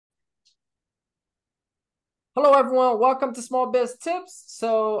Hello, everyone. Welcome to Small Biz Tips.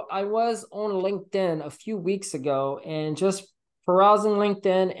 So I was on LinkedIn a few weeks ago and just browsing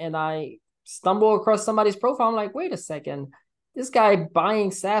LinkedIn, and I stumbled across somebody's profile. I'm like, wait a second, this guy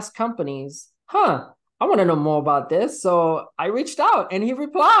buying SaaS companies. Huh. I want to know more about this. So I reached out and he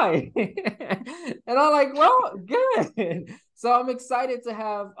replied. And I'm like, well, good. So I'm excited to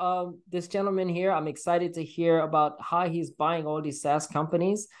have this gentleman here. I'm excited to hear about how he's buying all these SaaS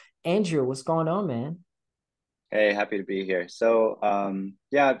companies. Andrew, what's going on, man? Hey, happy to be here.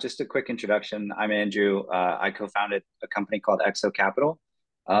 Yeah, just a quick introduction. I'm Andrew. I co-founded a company called Exo Capital.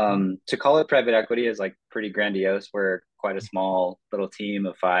 To call it private equity is like pretty grandiose. We're quite a small little team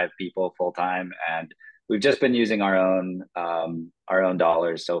of five people full time, and we've just been using our own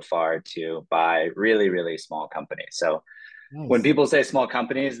dollars so far to buy really, really small companies. So when Nice. people say small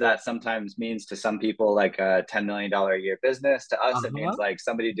companies, that sometimes means to some people like a $10 million a year business. To us, it means Uh-huh. like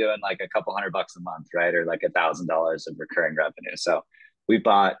somebody doing like a couple $100 a month, right? Or like $1,000 of recurring revenue. So we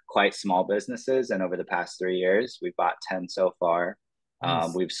bought quite small businesses, and over the past 3 years, we've bought 10 so far.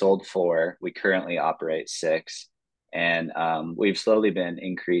 Nice. We've sold four. We currently operate six, and we've slowly been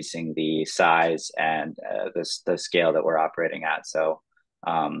increasing the size and the scale that we're operating at.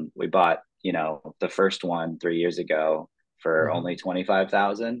 We bought, the first one 3 years ago for Mhm. only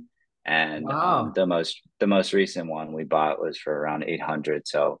 25,000, and Wow. the most recent one we bought was for around 800.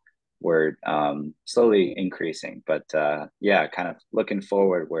 So we're slowly increasing, but yeah, kind of looking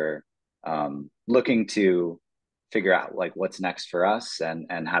forward. We're looking to figure out like what's next for us,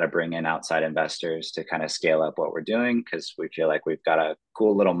 and how to bring in outside investors to kind of scale up what we're doing, because we feel like we've got a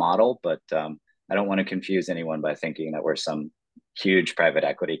cool little model, but I don't want to confuse anyone by thinking that we're some huge private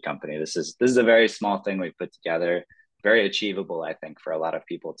equity company. This is a very small thing we put together, very achievable, I think, for a lot of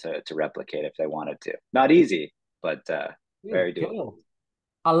people to replicate if they wanted to. Not easy, but Dude, very doable. good.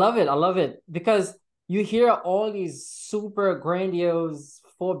 I love it. I love it because you hear all these super grandiose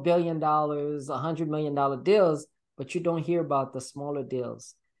 $4 billion, $100 million deals, but you don't hear about the smaller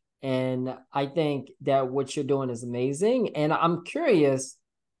deals. And I think that what you're doing is amazing. And I'm curious,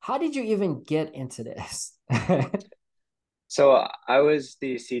 how did you even get into this? So I was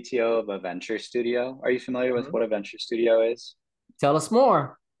the CTO of a venture studio. Are you familiar with what a venture studio is? Tell us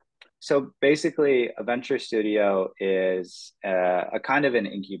more. So basically, a venture studio is a kind of an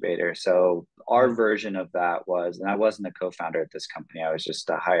incubator. So our Mhm. version of that was, and I wasn't a co-founder at this company, I was just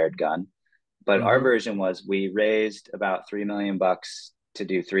a hired gun. But our Mhm. version was we raised about 3 million bucks to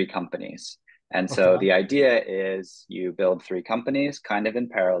do three companies. And so Okay. the idea is you build three companies kind of in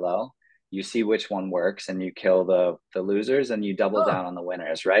parallel. You see which one works, and you kill the losers, and you double Huh. down on the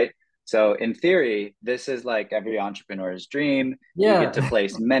winners, right? So in theory, this is like every entrepreneur's dream. You get to Yeah.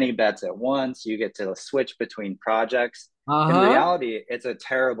 place many bets at once. You get to switch between projects. In Uh-huh. reality, it's a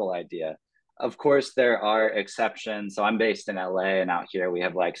terrible idea. Of course, there are exceptions. So I'm based in LA, and out here we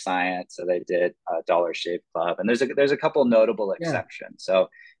have like Science. So they did Dollar Shave Club, and there's a couple notable Yeah. exceptions. So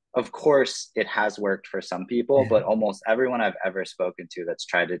of course it has worked for some people, but almost everyone I've ever spoken to that's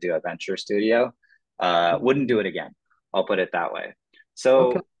tried to do a venture studio wouldn't do it again. I'll put it that way. Okay.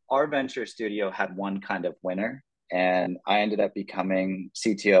 So our venture studio had one kind of winner, and I ended up becoming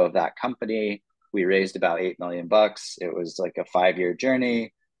CTO of that company. We raised about 8 million bucks. It was like a 5 year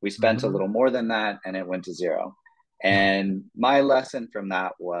journey. We spent a Mhm. little more than that, and it went to zero. And my lesson from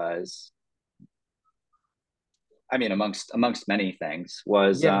that was, I mean, amongst many things,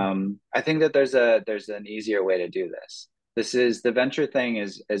 was Yeah. I think that there's an easier way to do this. This is the venture thing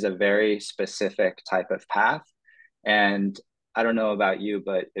is a very specific type of path, and I don't know about you,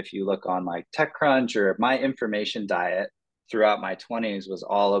 but if you look on like TechCrunch, or my information diet throughout my 20s was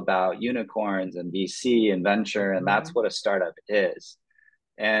all about unicorns and VC and venture, and that's Mhm. what a startup is.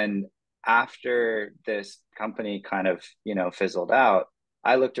 And after this company kind of, fizzled out,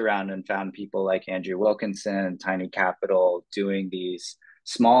 I looked around and found people like Andrew Wilkinson, Tiny Capital doing these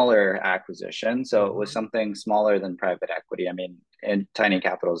smaller acquisitions. So it was Mhm. something smaller than private equity. I mean, and Tiny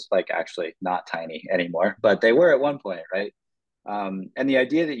Capital is like actually not tiny anymore, but they were at one point, right? And the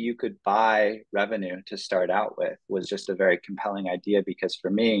idea that you could buy revenue to start out with was just a very compelling idea, because for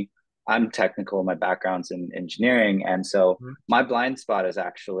me, I'm technical, my background's in engineering. And so Mhm. my blind spot is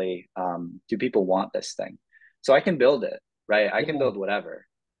actually, do people want this thing? So I can build it, right? I can Yeah. build whatever,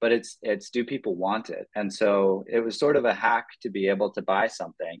 but it's do people want it? And so it was sort of a hack to be able to buy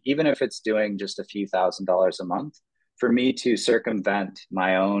something, even if it's doing just a few $1,000s a month, for me to circumvent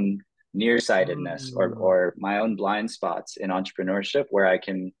my own nearsightedness, or Mm. or my own blind spots in entrepreneurship, where I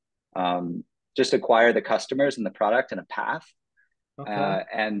can um, just acquire the customers and the product in a path, Okay.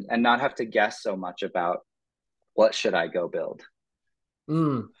 and not have to guess so much about what should I go build.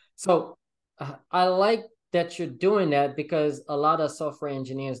 So I like that you're doing that, because a lot of software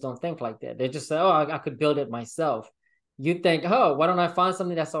engineers don't think like that. They just say, oh, I could build it myself. You think, oh, why don't I find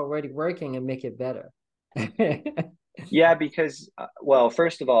something that's already working and make it better? Yeah, because well,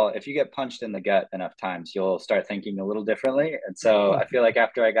 first of all, if you get punched in the gut enough times, you'll start thinking a little differently. And so I feel like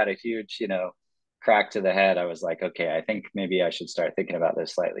after I got a huge, crack to the head, I was like, okay, I think maybe I should start thinking about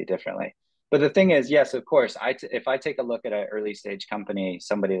this slightly differently. But the thing is, yes, of course, if I take a look at an early stage company,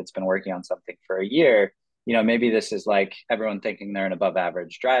 somebody that's been working on something for a year, maybe this is like everyone thinking they're an above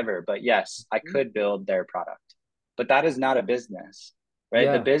average driver, but yes, I could build their product. But that is not a business, right?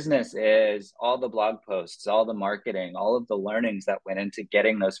 The Yeah. business is all the blog posts, all the marketing, all of the learnings that went into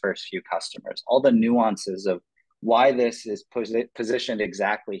getting those first few customers, all the nuances of why this is positioned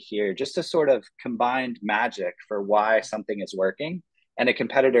exactly here, just a sort of combined magic for why something is working and a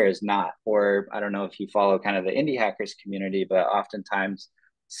competitor is not. Or I don't know if you follow kind of the indie hackers community, but oftentimes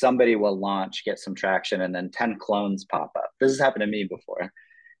somebody will launch, get some traction, and then 10 clones pop up. This has happened to me before.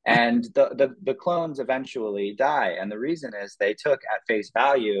 And the clones eventually die. And the reason is they took at face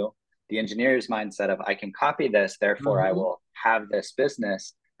value the engineer's mindset of I can copy this, therefore I Mm-hmm. will have this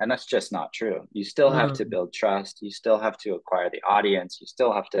business. And that's just not true. You still have to Mm. build trust. You still have to acquire the audience. You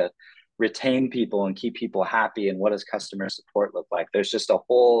still have to retain people and keep people happy. And what does customer support look like? There's just a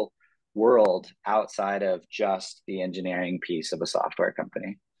whole world outside of just the engineering piece of a software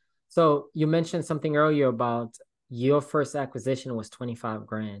company. So you mentioned something earlier about your first acquisition was 25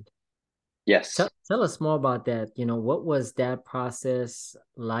 grand. Yes. Tell us more about that. What was that process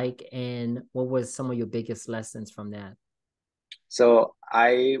like, and what was some of your biggest lessons from that? So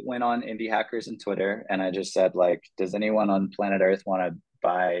I went on Indie Hackers and Twitter and I just said, like, does anyone on planet Earth want to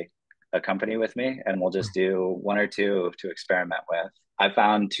buy a company with me? And we'll just do one or two to experiment with. I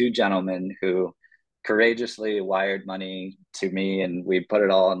found two gentlemen who courageously wired money to me and we put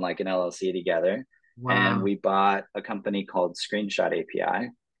it all in like an LLC together. And Wow. we bought a company called Screenshot API. Okay.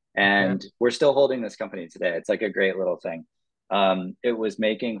 And we're still holding this company today. It's like a great little thing. It was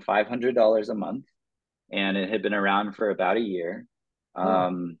making $500 a month and it had been around for about a year. Hmm.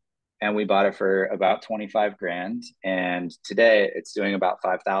 Um, and we bought it for about 25 grand. And today it's doing about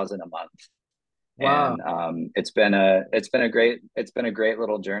 5,000 a month. Wow. And it's been a great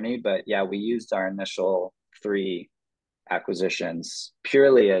little journey. But yeah, we used our initial three acquisitions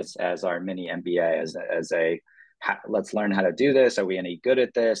purely as our mini MBA, as a let's learn how to do this. Are we any good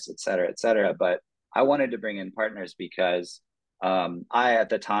at this, et cetera, et cetera. But I wanted to bring in partners because I at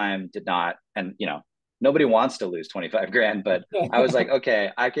the time did not, and nobody wants to lose 25 grand, but I was like, okay,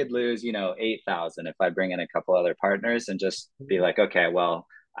 I could lose 8,000 if I bring in a couple other partners and just be like, okay, well,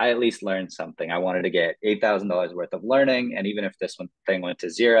 I at least learned something. I wanted to get $8,000 worth of learning, and even if this thing went to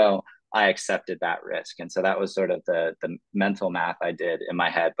zero, I accepted that risk. And so that was sort of the mental math I did in my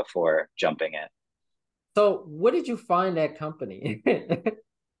head before jumping in. So what did you find that company?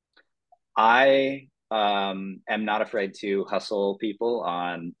 I am not afraid to hustle people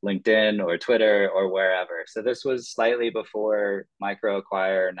on LinkedIn or Twitter or wherever. So this was slightly before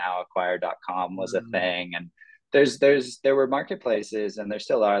microacquire, now acquire.com was a Mm. thing. And there were marketplaces and there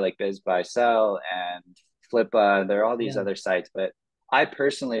still are like Biz Buy Sell and Flippa. There are all these Yeah. other sites, but I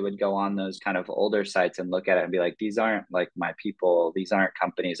personally would go on those kind of older sites and look at it and be like, these aren't like my people. These aren't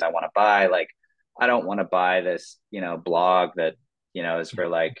companies I want to buy. Like, I don't want to buy this, blog that is for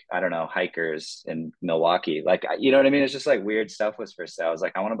like, I don't know, hikers in Milwaukee. Like, you know what I mean? It's just like weird stuff was for sale. I was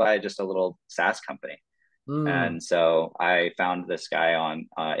like, I want to buy just a little SaaS company. Mm. And so I found this guy on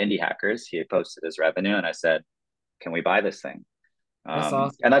Indie Hackers. He had posted his revenue and I said, can we buy this thing? That's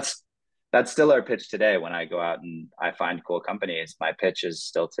And awesome. that's still our pitch today. When I go out and I find cool companies, my pitch is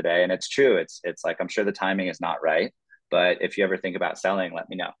still today. And it's true. It's like, I'm sure the timing is not right, but if you ever think about selling, let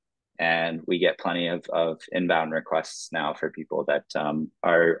me know. And we get plenty of inbound requests now for people that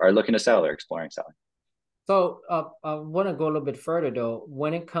are looking to sell or exploring selling. So I want to go a little bit further though.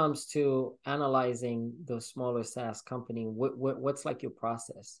 When it comes to analyzing those smaller SaaS company, what's like your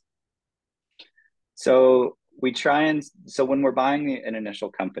process? So so when we're buying an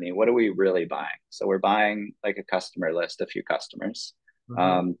initial company, what are we really buying? So we're buying like a customer list, a few customers.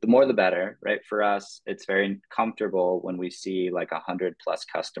 Mm-hmm. The more the better, right? For us, it's very comfortable when we see like 100+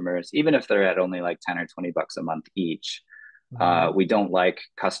 customers, even if they're at only like 10 or 20 bucks a month each. Mm-hmm. We don't like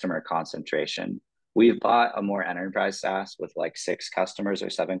customer concentration. We've bought a more enterprise SaaS with like 6 customers or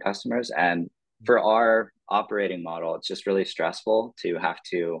 7 customers. And for our operating model, it's just really stressful to have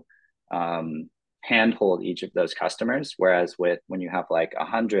to um, handhold each of those customers. Whereas when you have like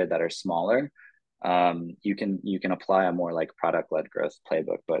 100 that are smaller, you can apply a more like product led growth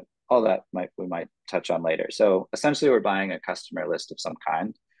playbook. But all that we might touch on later. So essentially, we're buying a customer list of some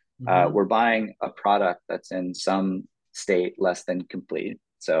kind. Mm-hmm. We're buying a product that's in some state less than complete.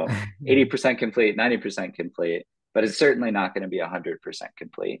 So 80% complete, 90% complete, but it's certainly not going to be 100%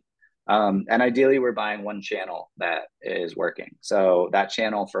 complete. And ideally, we're buying one channel that is working. So that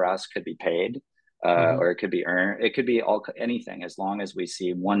channel for us could be paid, Mm-hmm. or it could be earned. It could be anything, as long as we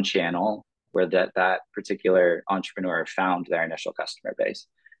see one channel where that particular entrepreneur found their initial customer base.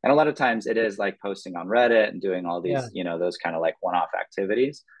 And a lot of times it is like posting on Reddit and doing all Yeah. these, those kind of like one-off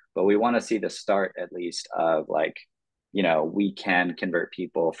activities. But we want to see the start at least of like, we can convert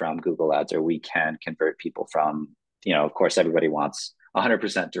people from Google Ads, or we can convert people from, of course, everybody wants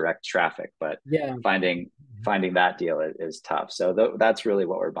 100% direct traffic, but Yeah. finding finding that deal is tough. So that's really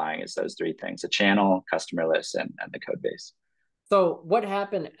what we're buying, is those three things: a channel, customer list, and the code base. So what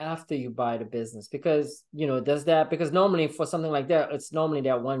happened after you buy the business? Because, does that, because normally for something like that, it's normally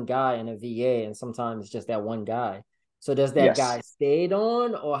that one guy and a VA, and sometimes it's just that one guy. So does that Yes. guy stayed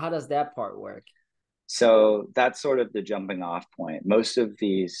on, or how does that part work? So that's sort of the jumping off point. Most of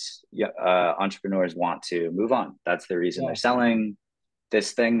these entrepreneurs want to move on. That's the reason they're Yeah. selling.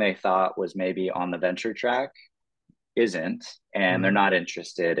 This thing they thought was maybe on the venture track isn't, and they're Mm-hmm. not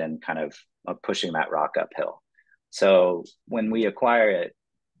interested in kind of pushing that rock uphill. So when we acquire it,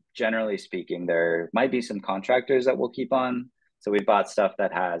 generally speaking, there might be some contractors that we'll keep on. So we bought stuff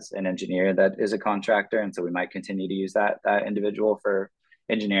that has an engineer that is a contractor, and so we might continue to use that individual for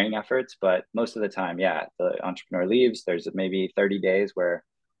engineering efforts. But most of the time, yeah, the entrepreneur leaves. There's maybe 30 days where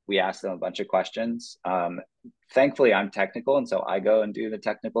we ask them a bunch of questions. Thankfully, I'm technical, and so I go and do the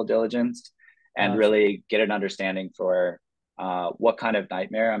technical diligence and Gotcha. really get an understanding for what kind of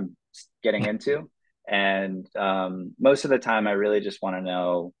nightmare I'm getting into. And most of the time, I really just want to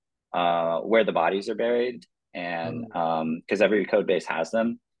know where the bodies are buried, and Mm. because every code base has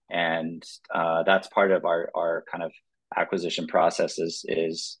them, and that's part of our kind of acquisition process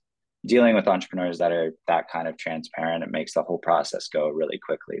is dealing with entrepreneurs that are that kind of transparent. It makes the whole process go really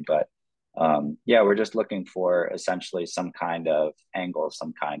quickly. But yeah, we're just looking for essentially some kind of angle,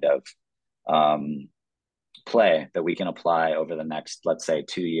 some kind of um, play that we can apply over the next, let's say,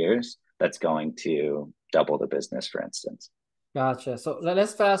 2 years, that's going to double the business, for instance. Gotcha. So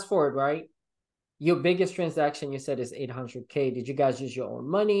let's fast forward, right? Your biggest transaction you said is 800K. Did you guys use your own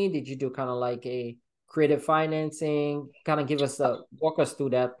money? Did you do kind of like a creative financing? Kind of walk us through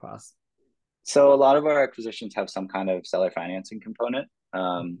that process. So a lot of our acquisitions have some kind of seller financing component.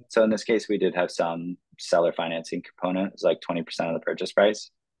 So in this case, we did have some seller financing component. It's like 20% of the purchase price,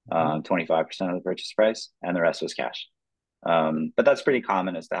 Mhm. 25% of the purchase price, and the rest was cash. But that's pretty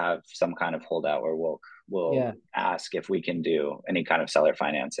common, is to have some kind of holdout where we'll Yeah. ask if we can do any kind of seller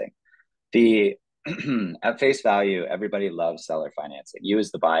financing. The At face value, everybody loves seller financing. You as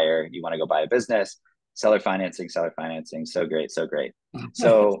the buyer, you want to go buy a business, seller financing, so great, so great.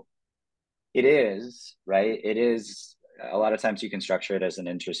 So it is, right? It is, a lot of times you can structure it as an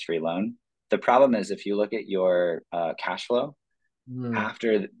interest-free loan. The problem is, if you look at your cash flow Mm.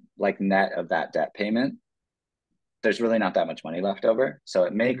 after like net of that debt payment, there's really not that much money left over. So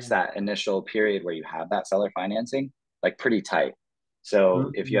it makes Yeah. that initial period where you have that seller financing like pretty tight.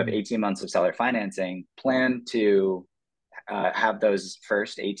 So if you have Mm. 18 months of seller financing, plan to have those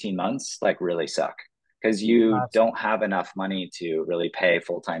first 18 months like really suck, because you Gotcha. don't have enough money to really pay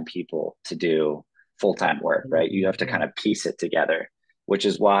full-time people to do full-time work, right? You have to Yeah. kind of piece it together, which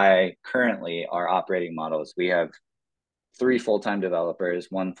is why currently our operating models, we have 3 full-time developers,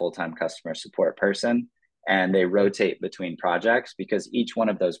 1 full-time customer support person, and they rotate between projects, because each one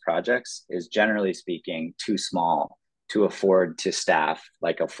of those projects is, generally speaking, too small to afford to staff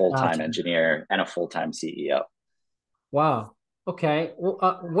like a full-time Gotcha. engineer and a full-time CEO. Wow. Okay.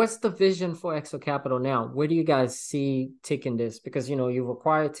 Well, what's the vision for Exo Capital now? Where do you guys see taking this? Because you've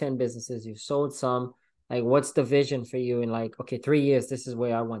acquired 10 businesses, you've sold some. Like, what's the vision for you in like, okay, 3 years, this is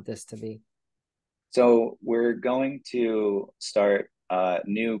where I want this to be. So we're going to start a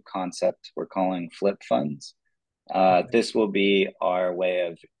new concept we're calling flip funds. Okay. This will be our way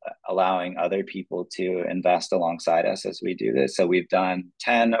of allowing other people to invest alongside us as we do this. So we've done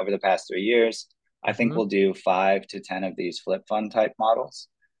 10 over the past 3 years. I think Mm-hmm. we'll do 5 to 10 of these flip fund type models.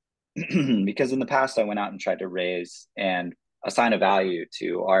 Because in the past, I went out and tried to raise and assign a value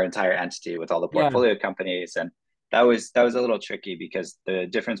to our entire entity with all the Yeah. portfolio companies. And that was a little tricky, because the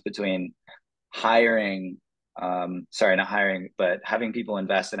difference between hiring sorry, not hiring, but having people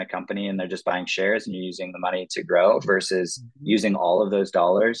invest in a company and they're just buying shares and you're using the money to grow, versus Mm-hmm. using all of those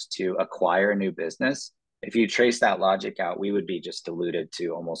dollars to acquire a new business. If you trace that logic out, we would be just diluted to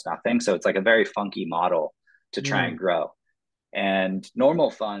almost nothing. So it's like a very funky model to try and Mm. grow. And normal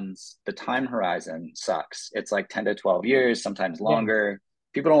funds, the time horizon sucks. It's like 10 to 12 years, sometimes Yeah. longer.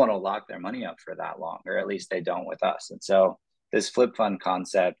 people don't want to lock their money up for that long, or at least they don't with us. And so this flip fund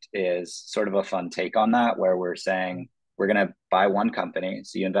concept is sort of a fun take on that, where we're saying we're going to buy one company.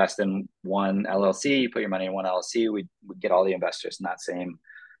 So you invest in one LLC, you put your money in one LLC, we get all the investors in that same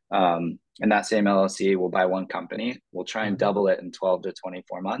LLC. We'll buy one company, we'll try and double it in 12 to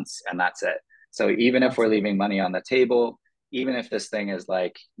 24 months, and that's it. So even if we're leaving money on the table, even if this thing is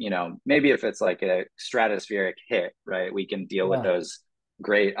like, maybe if it's like a stratospheric hit, right, we can deal with those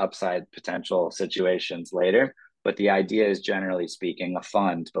great upside potential situations later. But the idea is, generally speaking, a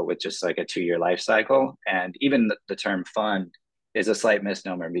fund, but with just like a 2-year life cycle. And even the term fund is a slight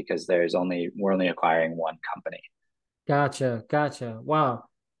misnomer, because we're only acquiring one company. Gotcha. Wow.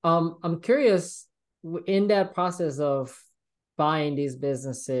 I'm curious, in that process of buying these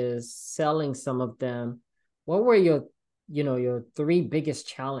businesses, selling some of them, what were your 3 biggest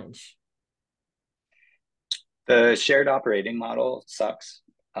challenge? The shared operating model sucks.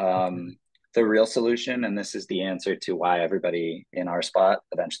 The real solution, and this is the answer to why everybody in our spot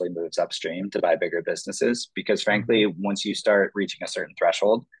eventually moves upstream to buy bigger businesses, because frankly, once you start reaching a certain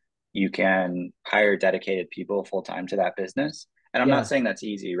threshold, you can hire dedicated people full time to that business. And I'm not saying that's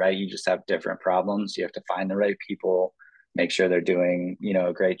easy, right? You just have different problems. You have to find the right people, make sure they're doing,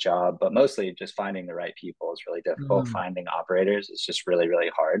 a great job, but mostly just finding the right people is really difficult. Finding operators is just really,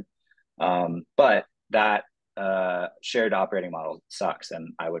 really hard. But that shared operating model sucks,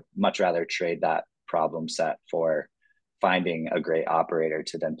 and I would much rather trade that problem set for finding a great operator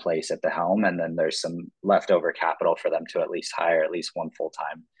to then place at the helm, and then there's some leftover capital for them to at least hire at least one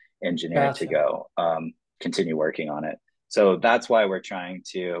full-time engineer to go continue working on it. So that's why we're trying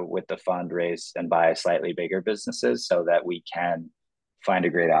to, with the fund, raise and buy slightly bigger businesses, so that we can find a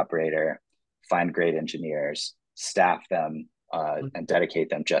great operator, find great engineers, staff them, and dedicate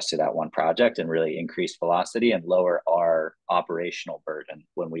them just to that one project, and really increase velocity and lower our operational burden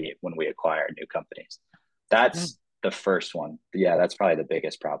when we acquire new companies. That's the first one. Yeah, that's probably the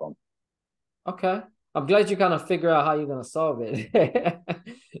biggest problem. Okay. I'm glad you kind of figure out how you're going to solve it.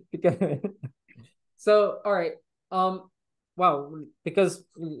 So, all right. Wow. Because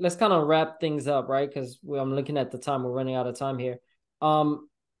let's kind of wrap things up, right? Because I'm looking at the time. We're running out of time here.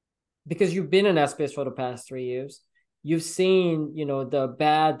 Because you've been in that space for the past 3 years. You've seen, the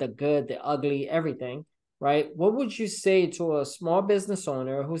bad, the good, the ugly, everything, right? What would you say to a small business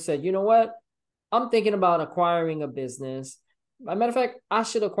owner who said, you know what? I'm thinking about acquiring a business. As a matter of fact, I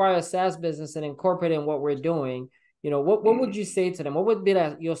should acquire a SaaS business and incorporate in what we're doing. What would you say to them? What would be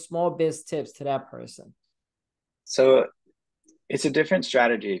your small biz tips to that person? So it's a different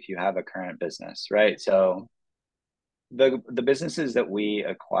strategy if you have a current business, right? So the businesses that we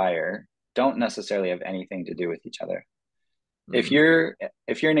acquire don't necessarily have anything to do with each other. If you're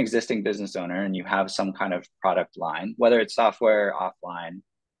an existing business owner and you have some kind of product line, whether it's software, offline,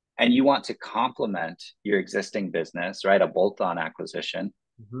 and you want to complement your existing business, right, a bolt-on acquisition,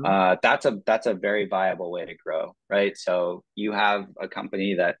 that's a very viable way to grow, right? So you have a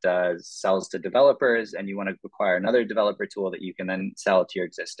company that sells to developers, and you want to acquire another developer tool that you can then sell to your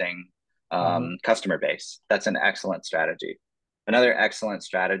existing customer base. That's an excellent strategy. Another excellent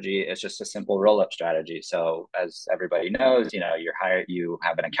strategy is just a simple roll-up strategy. So as everybody knows, you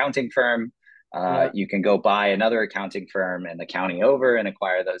have an accounting firm. You can go buy another accounting firm in the county over and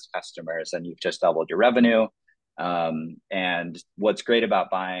acquire those customers, and you've just doubled your revenue. And what's great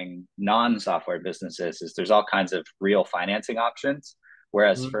about buying non-software businesses is there's all kinds of real financing options.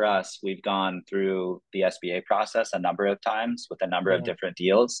 Whereas for us, we've gone through the SBA process a number of times with a number of different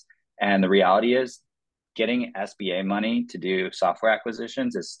deals. And the reality is, getting SBA money to do software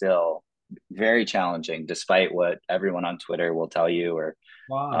acquisitions is still very challenging, despite what everyone on Twitter will tell you, or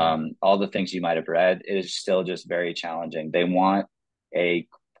all the things you might have read. It is still just very challenging. They want a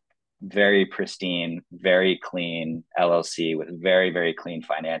very pristine, very clean LLC with very, very clean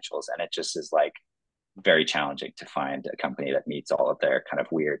financials. And it just is like very challenging to find a company that meets all of their kind of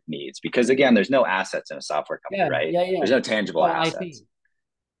weird needs. Because again, there's no assets in a software company, right? There's no tangible assets.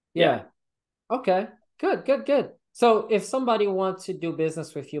 Yeah. Okay. Good. So if somebody wants to do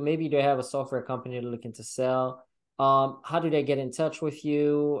business with you, maybe they have a software company they're looking to sell. How do they get in touch with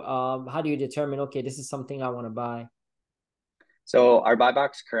you? How do you determine, okay, this is something I want to buy? So our buy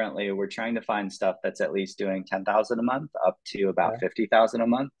box currently, we're trying to find stuff that's at least doing 10,000 a month up to about 50,000 a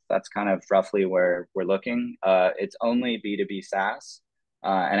month. That's kind of roughly where we're looking. It's only B2B SaaS,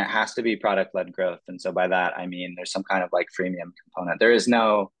 and it has to be product-led growth. And so by that, I mean, there's some kind of like freemium component. There is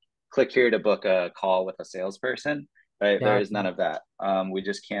no click here to book a call with a salesperson, right? There is none of that. We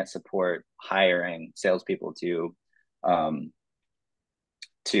just can't support hiring salespeople to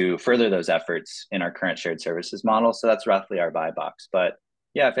further those efforts in our current shared services model. So that's roughly our buy box. But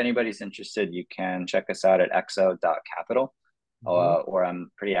yeah, if anybody's interested, you can check us out at exo.capital. Mhm. Or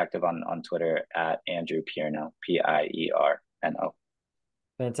I'm pretty active on Twitter at Andrew Pierno, Pierno.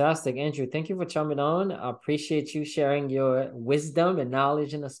 Fantastic, Andrew. Thank you for jumping on. I appreciate you sharing your wisdom and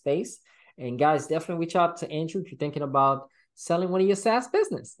knowledge in the space. And guys, definitely reach out to Andrew if you're thinking about selling one of your SaaS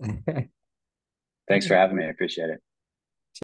business. Thanks for having me. I appreciate it.